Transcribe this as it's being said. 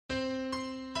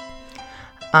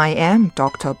I am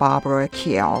Dr. Barbara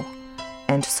Kiel,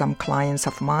 and some clients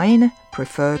of mine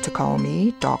prefer to call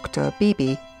me Dr.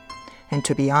 Bibi. And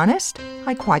to be honest,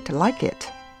 I quite like it.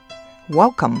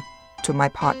 Welcome to my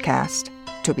podcast,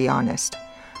 To Be Honest,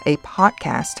 a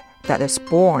podcast that is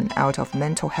born out of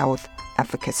mental health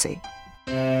advocacy.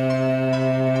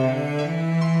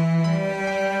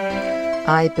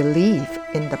 I believe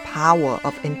in the power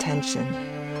of intention,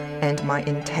 and my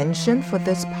intention for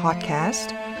this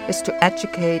podcast is to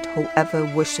educate whoever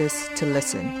wishes to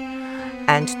listen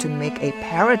and to make a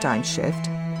paradigm shift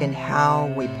in how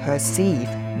we perceive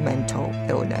mental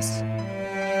illness.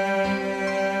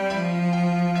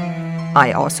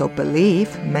 I also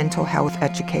believe mental health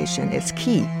education is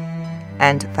key,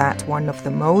 and that one of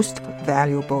the most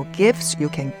valuable gifts you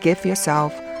can give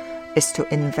yourself is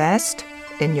to invest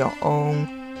in your own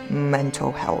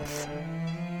mental health.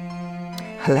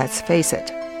 Let's face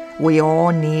it, we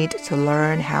all need to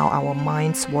learn how our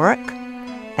minds work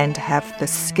and have the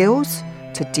skills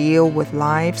to deal with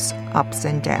life's ups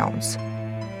and downs.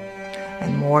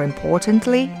 And more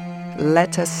importantly,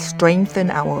 let us strengthen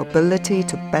our ability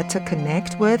to better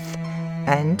connect with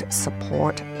and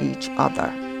support each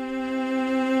other.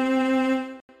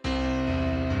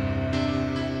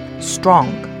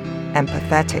 Strong,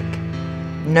 empathetic,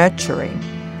 nurturing,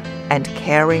 and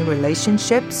caring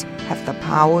relationships have the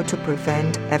power to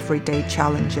prevent everyday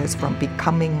challenges from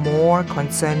becoming more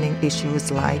concerning issues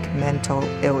like mental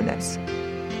illness.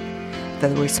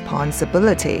 The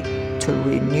responsibility to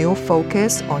renew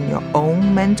focus on your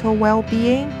own mental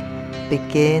well-being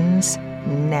begins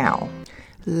now.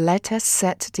 Let us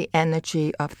set the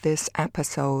energy of this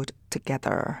episode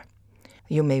together.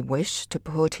 You may wish to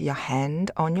put your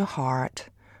hand on your heart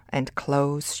and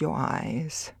close your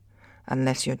eyes,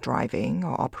 unless you're driving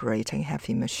or operating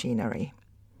heavy machinery.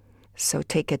 So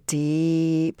take a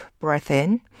deep breath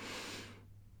in,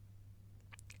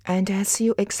 and as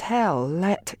you exhale,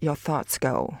 let your thoughts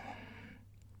go.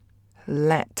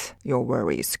 Let your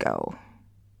worries go.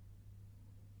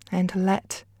 And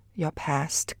let your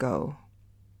past go.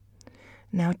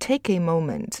 Now take a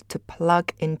moment to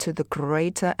plug into the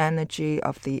greater energy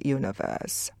of the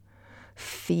universe.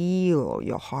 Feel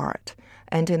your heart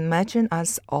and imagine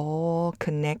us all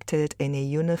connected in a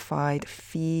unified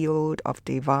field of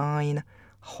divine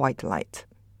white light.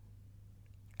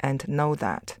 And know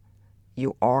that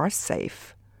you are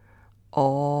safe,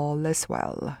 all is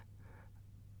well,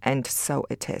 and so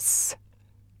it is.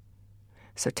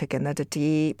 So take another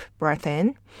deep breath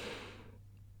in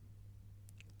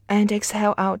and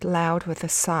exhale out loud with a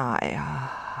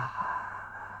sigh.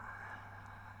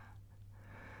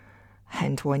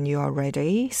 And when you are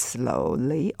ready,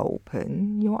 slowly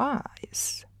open your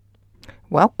eyes.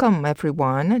 Welcome,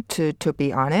 everyone, to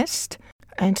Be Honest.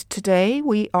 And today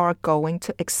we are going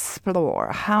to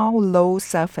explore how low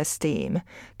self-esteem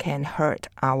can hurt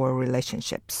our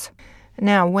relationships.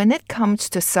 Now, when it comes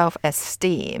to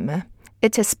self-esteem,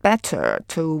 it is better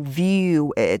to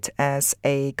view it as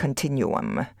a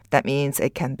continuum. That means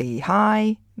it can be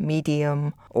high,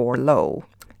 medium, or low.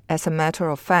 As a matter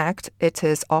of fact, it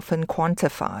is often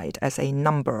quantified as a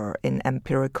number in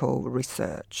empirical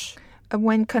research.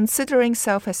 When considering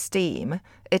self-esteem,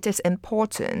 it is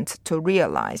important to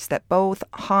realize that both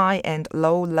high and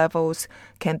low levels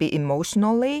can be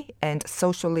emotionally and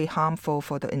socially harmful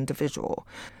for the individual.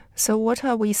 So what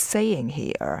are we saying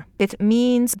here? It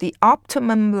means the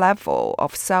optimum level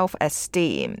of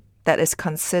self-esteem that is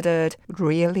considered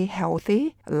really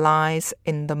healthy lies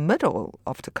in the middle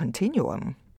of the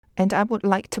continuum. And I would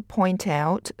like to point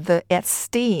out the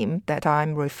esteem that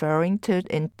I'm referring to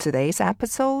in today's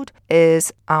episode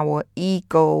is our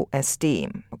ego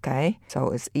esteem, okay? So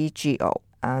it's EGO,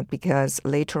 because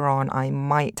later on I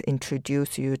might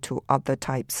introduce you to other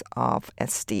types of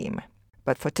esteem.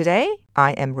 But for today,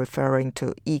 I am referring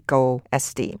to ego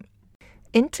esteem.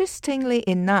 Interestingly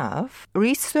enough,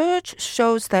 research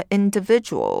shows that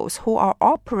individuals who are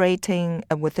operating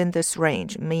within this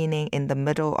range, meaning in the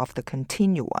middle of the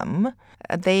continuum,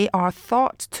 they are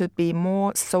thought to be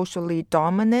more socially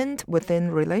dominant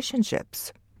within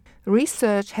relationships.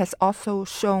 Research has also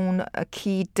shown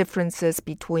key differences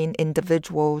between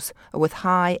individuals with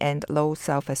high and low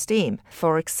self-esteem.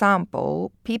 For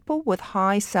example, people with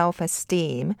high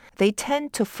self-esteem, they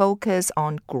tend to focus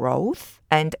on growth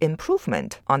and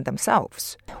improvement on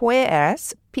themselves.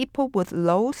 Whereas people with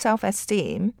low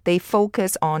self-esteem, they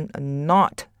focus on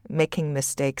not making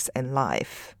mistakes in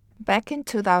life. Back in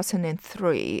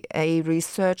 2003, a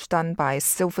research done by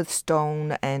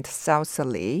Silverstone and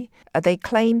Salsali, they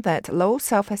claimed that low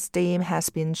self-esteem has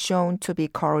been shown to be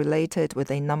correlated with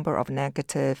a number of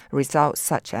negative results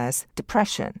such as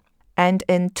depression, And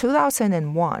in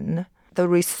 2001, the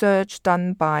research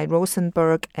done by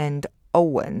Rosenberg and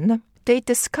Owen, they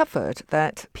discovered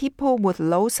that people with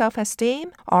low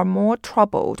self-esteem are more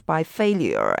troubled by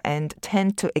failure and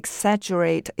tend to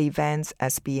exaggerate events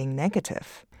as being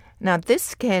negative. Now,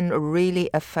 this can really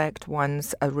affect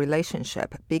one's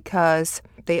relationship because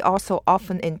they also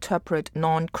often interpret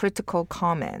non-critical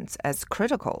comments as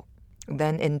critical.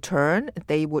 Then in turn,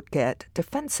 they would get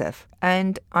defensive.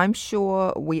 And I'm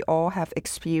sure we all have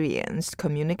experienced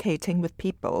communicating with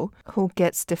people who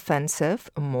gets defensive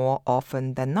more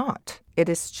often than not. It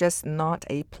is just not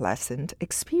a pleasant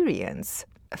experience.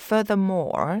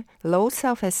 Furthermore, low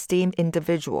self-esteem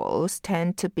individuals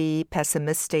tend to be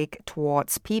pessimistic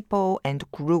towards people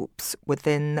and groups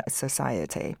within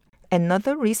society.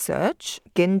 Another research,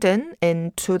 Ginden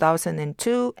in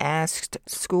 2002 asked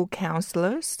school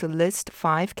counselors to list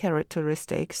 5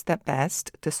 characteristics that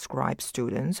best describe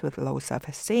students with low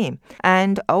self-esteem.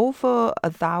 And over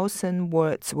 1,000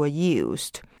 words were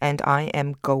used. And I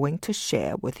am going to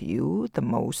share with you the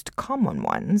most common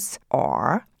ones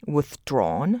are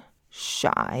withdrawn,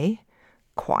 shy,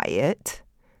 quiet,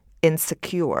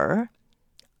 insecure,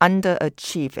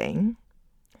 underachieving,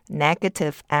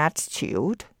 negative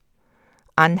attitude,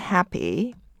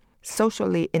 unhappy,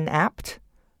 socially inept,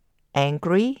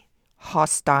 angry,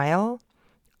 hostile,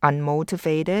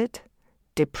 unmotivated,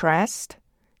 depressed,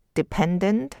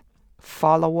 dependent,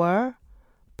 follower,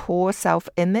 poor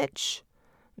self-image,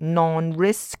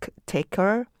 non-risk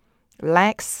taker,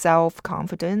 lacks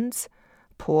self-confidence,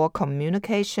 poor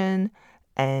communication,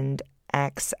 and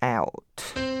acts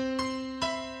out.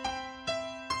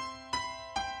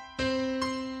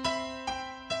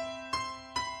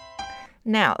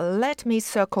 Now, let me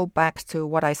circle back to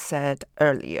what I said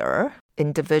earlier.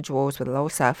 Individuals with low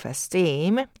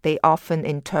self-esteem, they often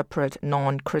interpret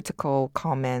non-critical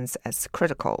comments as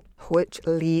critical, which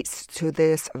leads to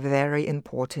this very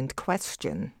important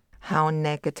question. How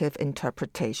negative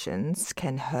interpretations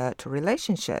can hurt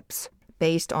relationships?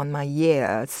 Based on my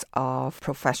years of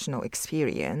professional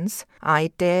experience, I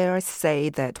dare say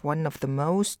that one of the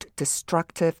most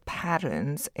destructive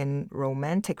patterns in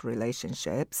romantic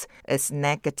relationships is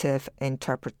negative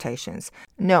interpretations.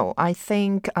 No, I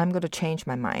think I'm going to change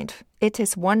my mind. It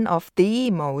is one of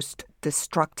the most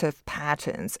destructive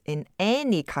patterns in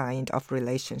any kind of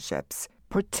relationships,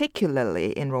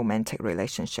 particularly in romantic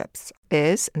relationships,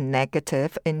 is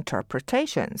negative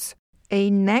interpretations. A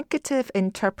negative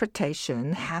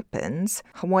interpretation happens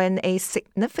when a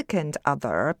significant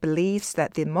other believes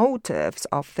that the motives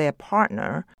of their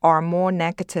partner are more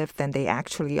negative than they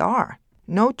actually are.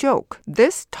 No joke,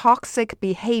 this toxic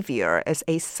behavior is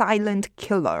a silent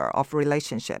killer of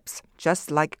relationships,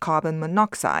 just like carbon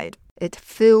monoxide. It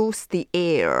fills the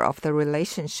air of the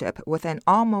relationship with an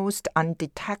almost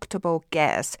undetectable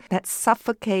gas that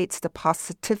suffocates the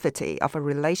positivity of a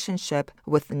relationship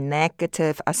with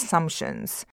negative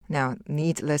assumptions. Now,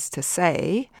 needless to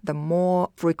say, the more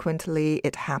frequently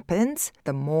it happens,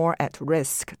 the more at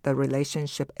risk the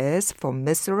relationship is for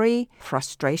misery,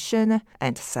 frustration,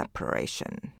 and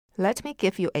separation. Let me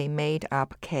give you a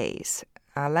made-up case.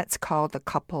 Let's call the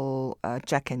couple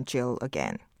Jack and Jill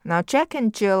again. Now, Jack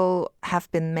and Jill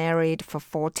have been married for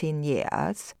 14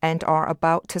 years and are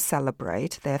about to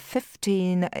celebrate their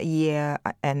 15-year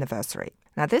anniversary.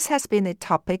 Now, this has been a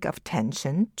topic of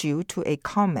tension due to a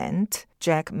comment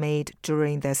Jack made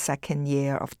during their second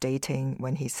year of dating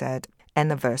when he said,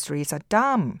 "Anniversaries are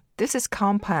dumb." This is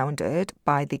compounded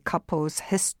by the couple's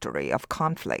history of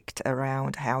conflict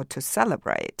around how to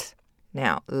celebrate.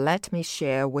 Now, let me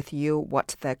share with you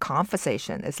what their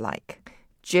conversation is like.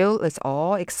 Jill is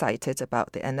all excited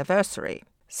about the anniversary.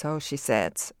 So she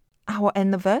says, "Our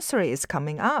anniversary is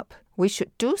coming up. We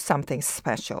should do something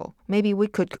special. Maybe we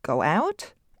could go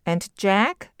out?" And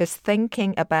Jack is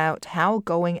thinking about how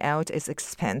going out is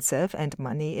expensive and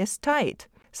money is tight.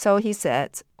 So he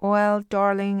said, "Well,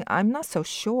 darling, I'm not so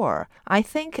sure. I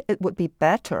think it would be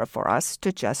better for us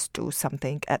to just do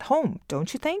something at home,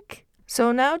 don't you think?"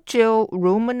 So now Jill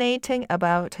ruminating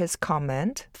about his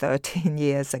comment 13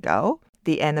 years ago.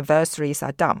 The anniversaries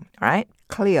are dumb, right?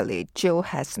 Clearly, Jill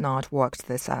has not worked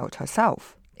this out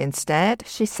herself. Instead,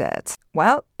 she said,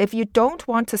 "Well, if you don't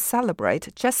want to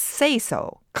celebrate, just say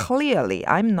so. Clearly,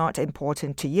 I'm not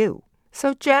important to you."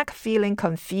 So Jack, feeling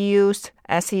confused,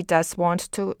 as he does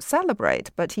want to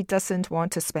celebrate, but he doesn't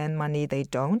want to spend money they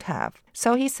don't have.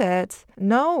 So he said,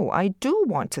 "No, I do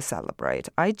want to celebrate.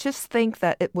 I just think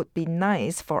that it would be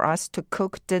nice for us to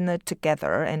cook dinner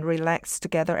together and relax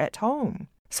together at home."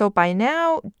 So by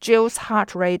now, Jill's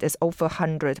heart rate is over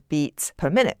 100 beats per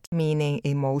minute, meaning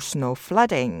emotional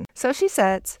flooding. So she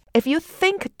said, If you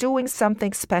think doing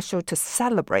something special to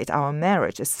celebrate our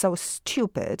marriage is so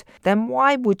stupid, then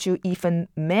why would you even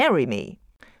marry me?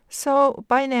 So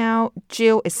by now,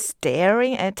 Jill is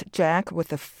staring at Jack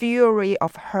with a fury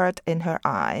of hurt in her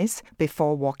eyes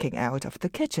before walking out of the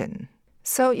kitchen.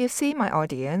 So you see, my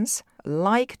audience,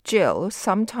 like Jill,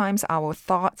 sometimes our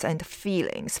thoughts and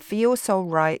feelings feel so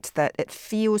right that it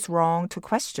feels wrong to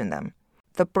question them.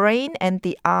 The brain and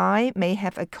the eye may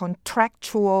have a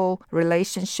contractual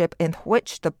relationship in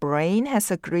which the brain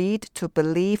has agreed to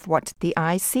believe what the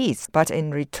eye sees, but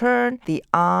in return, the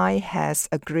eye has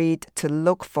agreed to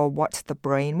look for what the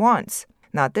brain wants.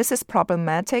 Now, this is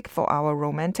problematic for our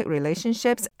romantic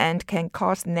relationships and can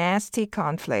cause nasty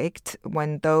conflict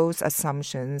when those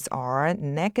assumptions are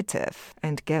negative.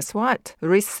 And guess what?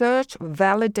 Research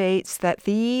validates that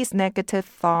these negative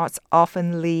thoughts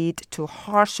often lead to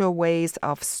harsher ways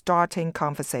of starting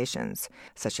conversations,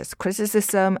 such as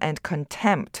criticism and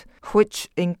contempt, which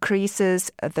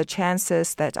increases the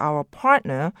chances that our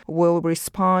partner will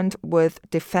respond with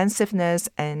defensiveness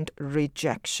and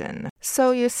rejection. So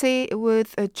you see,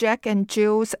 with Jack and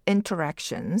Jill's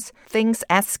interactions, things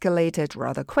escalated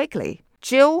rather quickly.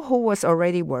 Jill, who was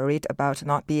already worried about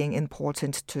not being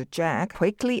important to Jack,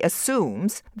 quickly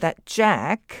assumes that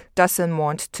Jack doesn't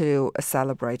want to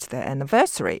celebrate their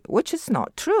anniversary, which is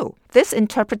not true. This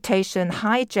interpretation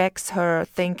hijacks her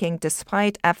thinking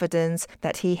despite evidence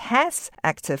that he has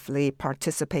actively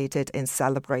participated in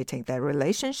celebrating their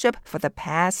relationship for the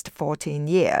past 14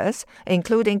 years,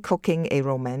 including cooking a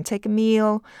romantic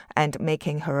meal and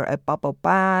making her a bubble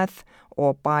bath,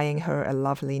 or buying her a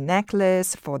lovely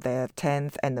necklace for their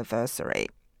 10th anniversary.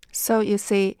 So you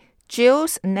see,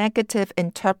 Jill's negative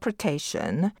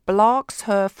interpretation blocks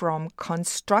her from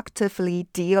constructively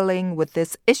dealing with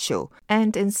this issue,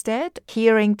 and instead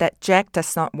hearing that Jack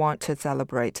does not want to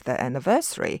celebrate their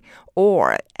anniversary,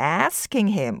 or asking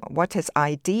him what his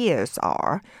ideas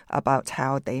are about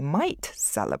how they might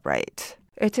celebrate.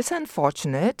 It is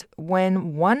unfortunate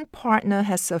when one partner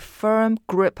has a firm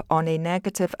grip on a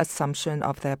negative assumption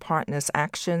of their partner's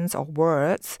actions or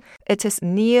words. It is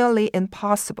nearly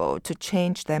impossible to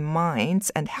change their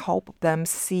minds and help them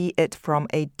see it from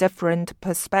a different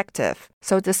perspective.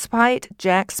 So despite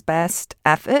Jack's best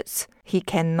efforts, he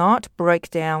cannot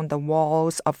break down the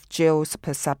walls of Jill's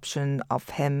perception of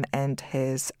him and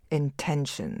his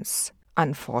intentions.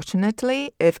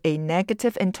 Unfortunately, if a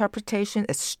negative interpretation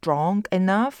is strong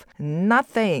enough,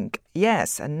 nothing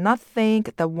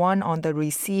the one on the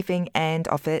receiving end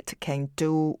of it can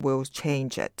do will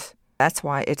change it. That's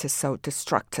why it is so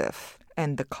destructive.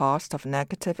 And the cost of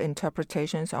negative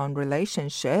interpretations on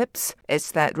relationships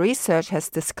is that research has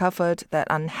discovered that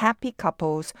unhappy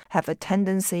couples have a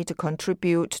tendency to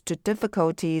contribute to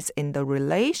difficulties in the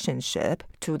relationship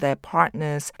to their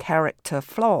partner's character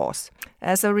flaws.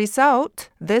 As a result,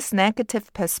 this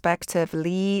negative perspective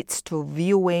leads to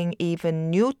viewing even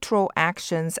neutral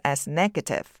actions as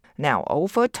negative. Now,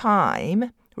 over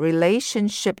time,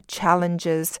 relationship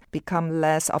challenges become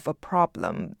less of a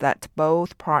problem that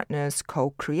both partners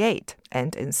co-create,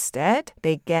 and instead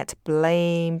they get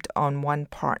blamed on one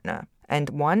partner. And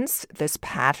once this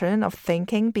pattern of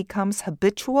thinking becomes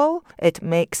habitual, it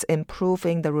makes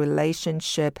improving the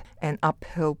relationship an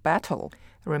uphill battle.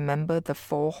 Remember The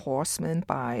Four Horsemen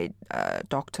by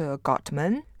Dr.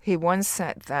 Gottman? He once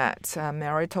said that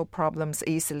marital problems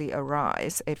easily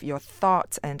arise if your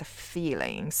thoughts and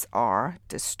feelings are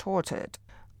distorted.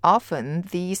 Often,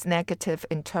 these negative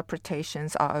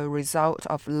interpretations are a result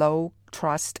of low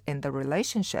trust in the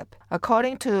relationship.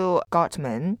 According to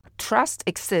Gottman, trust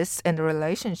exists in a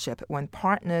relationship when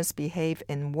partners behave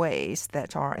in ways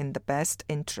that are in the best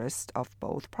interest of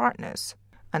both partners.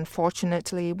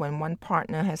 Unfortunately, when one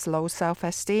partner has low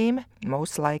self-esteem,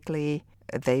 most likely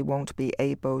they won't be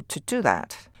able to do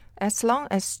that. As long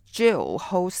as Jill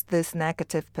holds this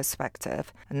negative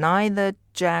perspective, neither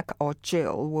Jack or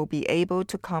Jill will be able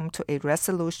to come to a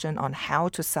resolution on how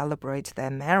to celebrate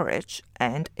their marriage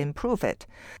and improve it.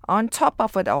 On top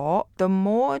of it all, the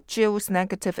more Jill's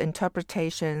negative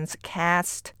interpretations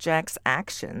cast Jack's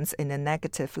actions in a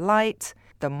negative light,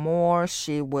 the more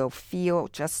she will feel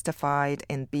justified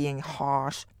in being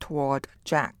harsh toward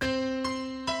Jack.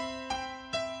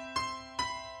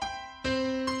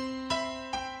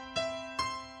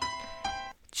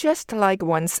 Just like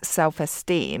one's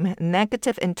self-esteem,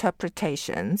 negative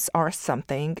interpretations are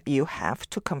something you have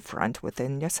to confront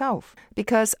within yourself,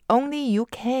 because only you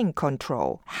can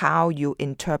control how you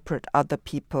interpret other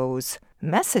people's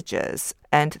messages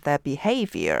and their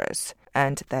behaviors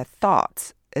and their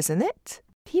thoughts, isn't it?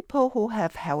 People who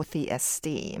have healthy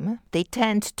esteem, they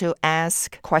tend to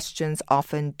ask questions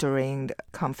often during the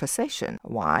conversation.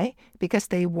 Why? Because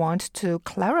they want to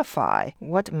clarify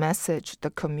what message the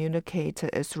communicator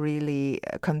is really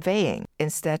conveying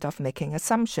instead of making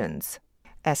assumptions.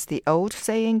 As the old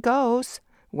saying goes,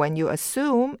 when you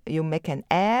assume, you make an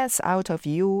ass out of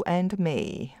you and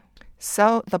me.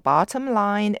 So the bottom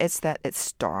line is that it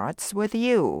starts with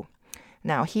you.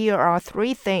 Now, here are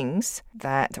 3 things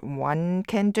that one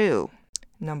can do.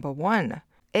 Number 1,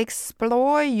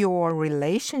 explore your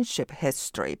relationship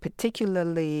history,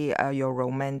 particularly your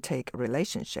romantic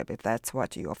relationship, if that's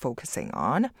what you're focusing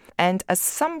on, and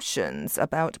assumptions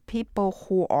about people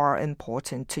who are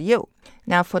important to you.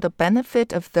 Now, for the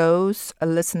benefit of those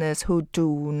listeners who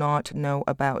do not know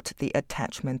about the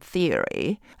attachment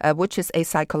theory, which is a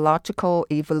psychological,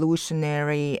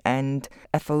 evolutionary, and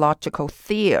ethological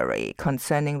theory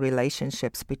concerning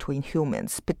relationships between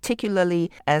humans, particularly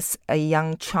as a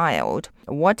young child,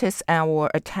 what is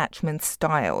our attachment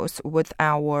styles with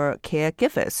our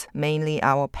caregivers, mainly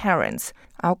our parents?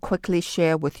 I'll quickly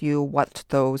share with you what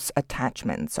those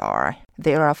attachments are.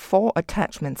 There are 4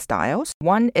 attachment styles.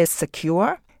 One is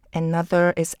secure.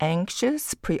 Another is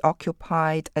anxious,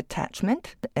 preoccupied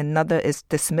attachment. Another is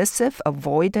dismissive,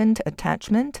 avoidant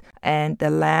attachment. And the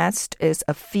last is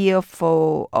a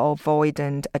fearful,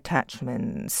 avoidant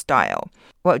attachment style.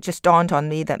 Well, it just dawned on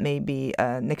me that maybe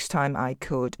next time I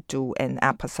could do an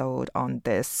episode on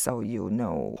this so you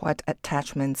know what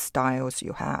attachment styles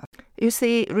you have. You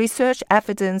see, research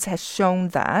evidence has shown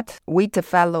that we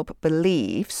develop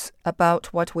beliefs about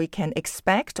what we can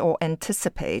expect or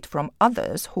anticipate from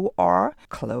others who are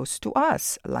close to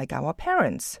us, like our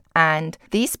parents. And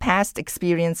these past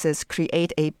experiences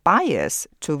create a bias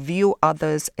to view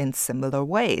others in similar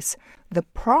ways. The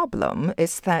problem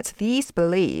is that these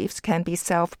beliefs can be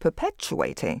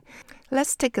self-perpetuating.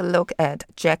 Let's take a look at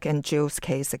Jack and Jill's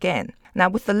case again. Now,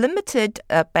 with the limited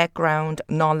background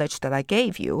knowledge that I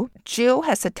gave you, Jill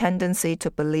has a tendency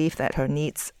to believe that her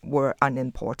needs were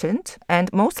unimportant, and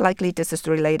most likely this is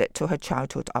related to her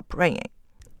childhood upbringing.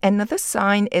 Another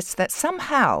sign is that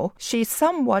somehow she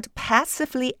somewhat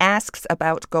passively asks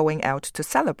about going out to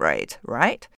celebrate,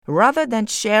 right? Rather than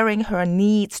sharing her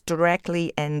needs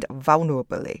directly and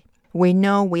vulnerably. We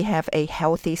know we have a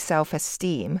healthy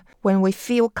self-esteem when we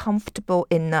feel comfortable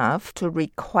enough to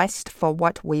request for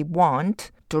what we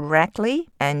want directly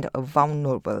and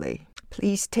vulnerably.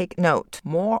 Please take note,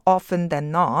 more often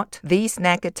than not, these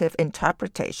negative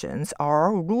interpretations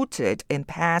are rooted in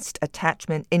past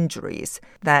attachment injuries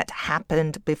that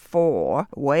happened before,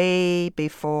 way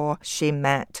before she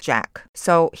met Jack.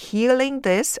 So healing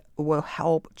this will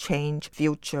help change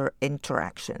future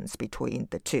interactions between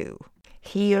the two.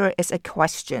 Here is a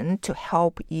question to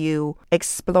help you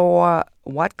explore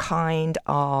what kind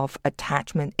of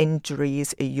attachment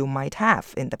injuries you might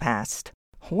have in the past.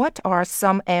 What are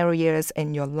some areas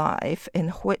in your life in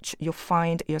which you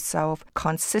find yourself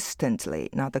consistently,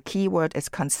 now the key word is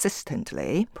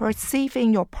consistently,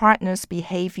 perceiving your partner's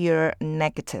behavior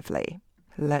negatively?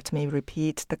 Let me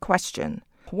repeat the question.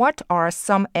 What are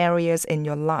some areas in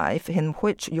your life in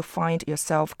which you find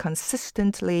yourself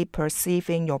consistently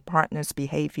perceiving your partner's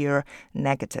behavior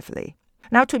negatively?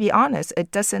 Now, to be honest, it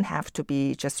doesn't have to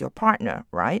be just your partner,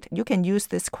 right? You can use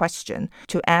this question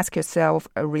to ask yourself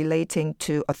relating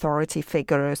to authority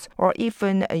figures or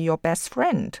even your best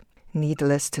friend.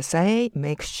 Needless to say,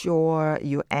 make sure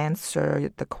you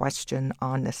answer the question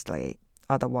honestly.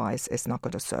 Otherwise, it's not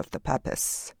going to serve the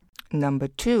purpose. Number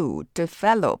 2,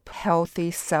 develop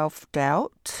healthy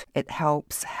self-doubt. It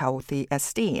helps healthy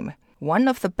esteem. One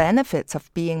of the benefits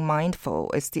of being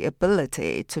mindful is the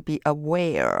ability to be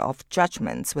aware of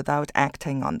judgments without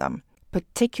acting on them,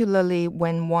 particularly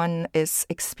when one is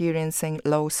experiencing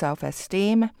low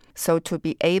self-esteem. So to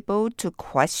be able to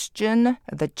question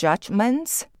the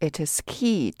judgments, it is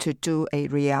key to do a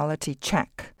reality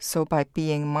check. So by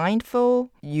being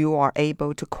mindful, you are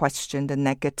able to question the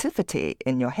negativity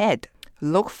in your head.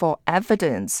 Look for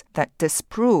evidence that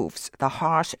disproves the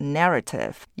harsh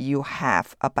narrative you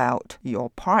have about your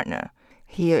partner.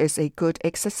 Here is a good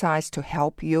exercise to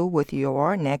help you with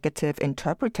your negative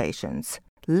interpretations.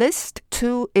 List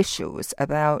 2 issues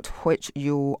about which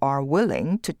you are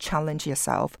willing to challenge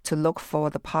yourself to look for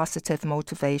the positive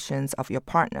motivations of your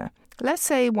partner. Let's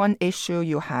say one issue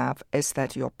you have is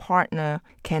that your partner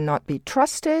cannot be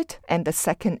trusted, and the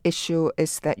second issue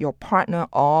is that your partner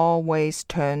always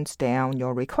turns down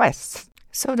your requests.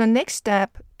 So the next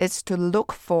step is to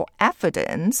look for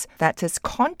evidence that is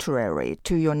contrary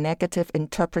to your negative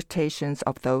interpretations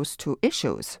of those 2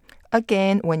 issues.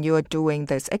 Again, when you're doing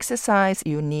this exercise,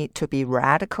 you need to be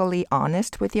radically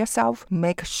honest with yourself.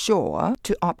 Make sure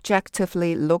to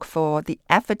objectively look for the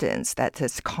evidence that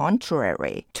is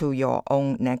contrary to your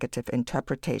own negative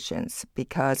interpretations,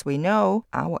 because we know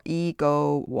our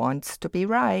ego wants to be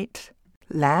right.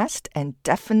 Last and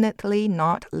definitely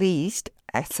not least,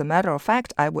 as a matter of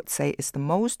fact, I would say is the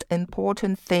most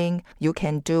important thing you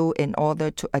can do in order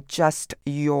to adjust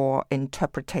your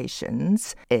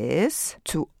interpretations is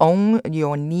to own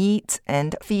your needs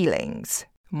and feelings.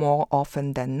 More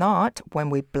often than not, when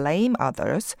we blame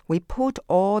others, we put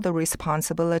all the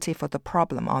responsibility for the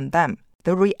problem on them.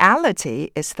 The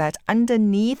reality is that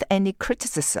underneath any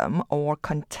criticism or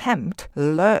contempt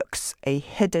lurks a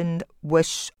hidden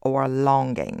wish or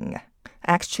longing.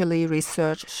 Actually,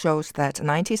 research shows that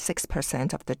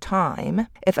 96% of the time,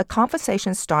 if a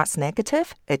conversation starts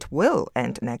negative, it will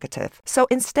end negative. So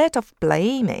instead of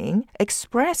blaming,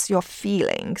 express your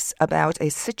feelings about a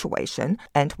situation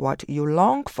and what you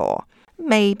long for.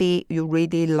 Maybe you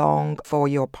really long for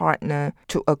your partner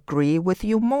to agree with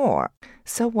you more.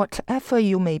 So whatever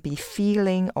you may be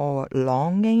feeling or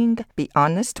longing, be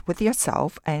honest with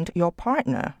yourself and your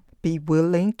partner. Be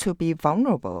willing to be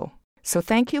vulnerable. So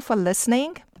thank you for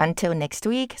listening. Until next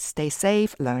week, stay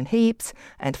safe, learn heaps,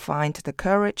 and find the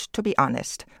courage to be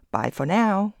honest. Bye for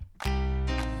now.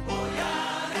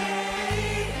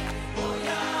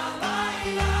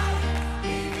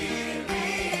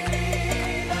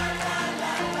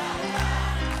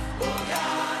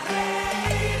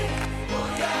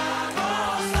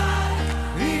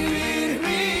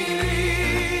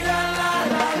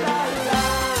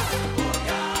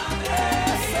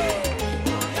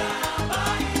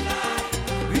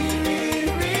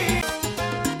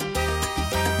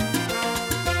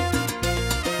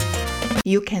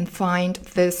 You can find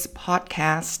this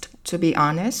podcast, To Be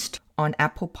Honest, on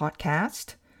Apple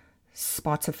Podcast,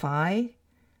 Spotify,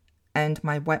 and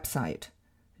my website,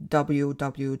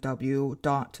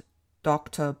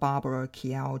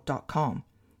 www.drbarbarakiao.com.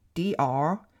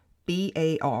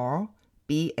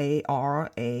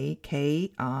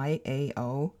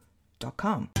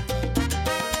 DRBARBARAKIAO.com.